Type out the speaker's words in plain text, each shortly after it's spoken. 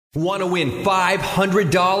Want to win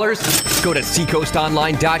 $500? Go to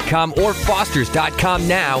seacoastonline.com or fosters.com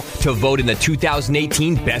now to vote in the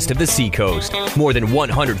 2018 Best of the Seacoast. More than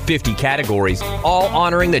 150 categories, all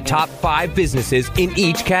honoring the top 5 businesses in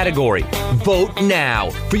each category. Vote now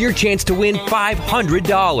for your chance to win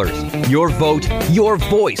 $500. Your vote, your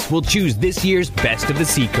voice will choose this year's Best of the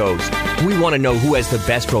Seacoast. We want to know who has the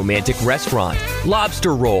best romantic restaurant,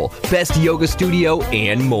 lobster roll, best yoga studio,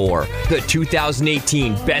 and more. The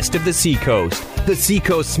 2018 Best of the Seacoast, the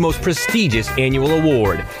Seacoast's most prestigious annual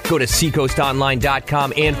award. Go to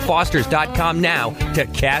seacoastonline.com and fosters.com now to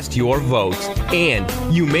cast your votes. And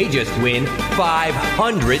you may just win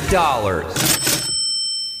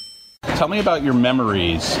 $500. Tell me about your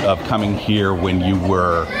memories of coming here when you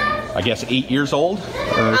were, I guess, 8 years old?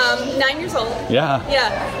 9 years old. Yeah.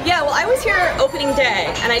 Yeah, well, I was here opening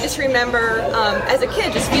day, and I just remember as a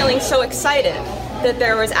kid just feeling so excited that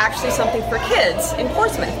there was actually something for kids in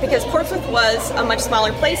Portsmouth, because Portsmouth was a much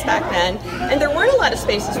smaller place back then, and there weren't a lot of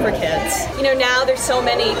spaces for kids. You know, now there's so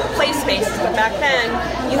many play spaces, but back then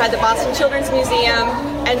you had the Boston Children's Museum,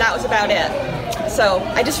 and that was about it. So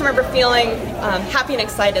I just remember feeling happy and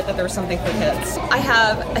excited that there was something for kids. I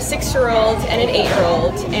have a 6-year-old and an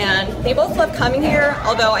 8-year-old, and they both love coming here,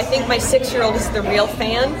 although I think my 6-year-old is the real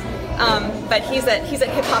fan. But he's at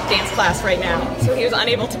hip-hop dance class right now, so he was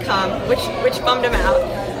unable to come, which bummed him out.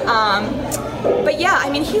 But yeah, I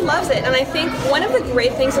mean, he loves it, and I think one of the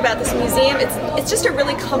great things about this museum, it's just a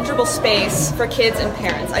really comfortable space for kids and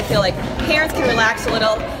parents. I feel like parents can relax a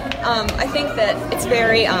little. I think that it's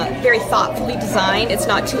very thoughtfully designed. It's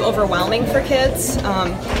not too overwhelming for kids.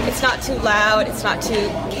 It's not too loud. It's not too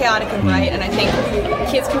chaotic and bright. And I think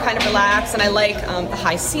kids can kind of relax. And I like the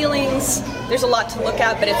high ceilings. There's a lot to look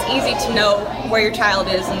at, but it's easy to know where your child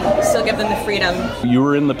is and still give them the freedom. You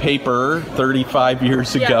were in the paper 35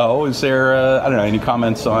 years ago. Is there, I don't know, any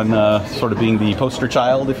comments on sort of being the poster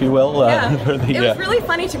child, if you will? It was really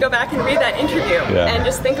funny to go back and read that interview and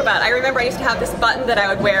just think about it. I remember I used to have this button that I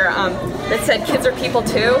would wear that said "Kids are people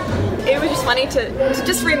too." It was just funny to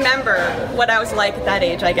just remember what I was like at that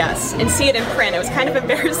age, I guess, and see it in print. It was kind of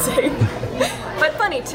embarrassing, but funny too.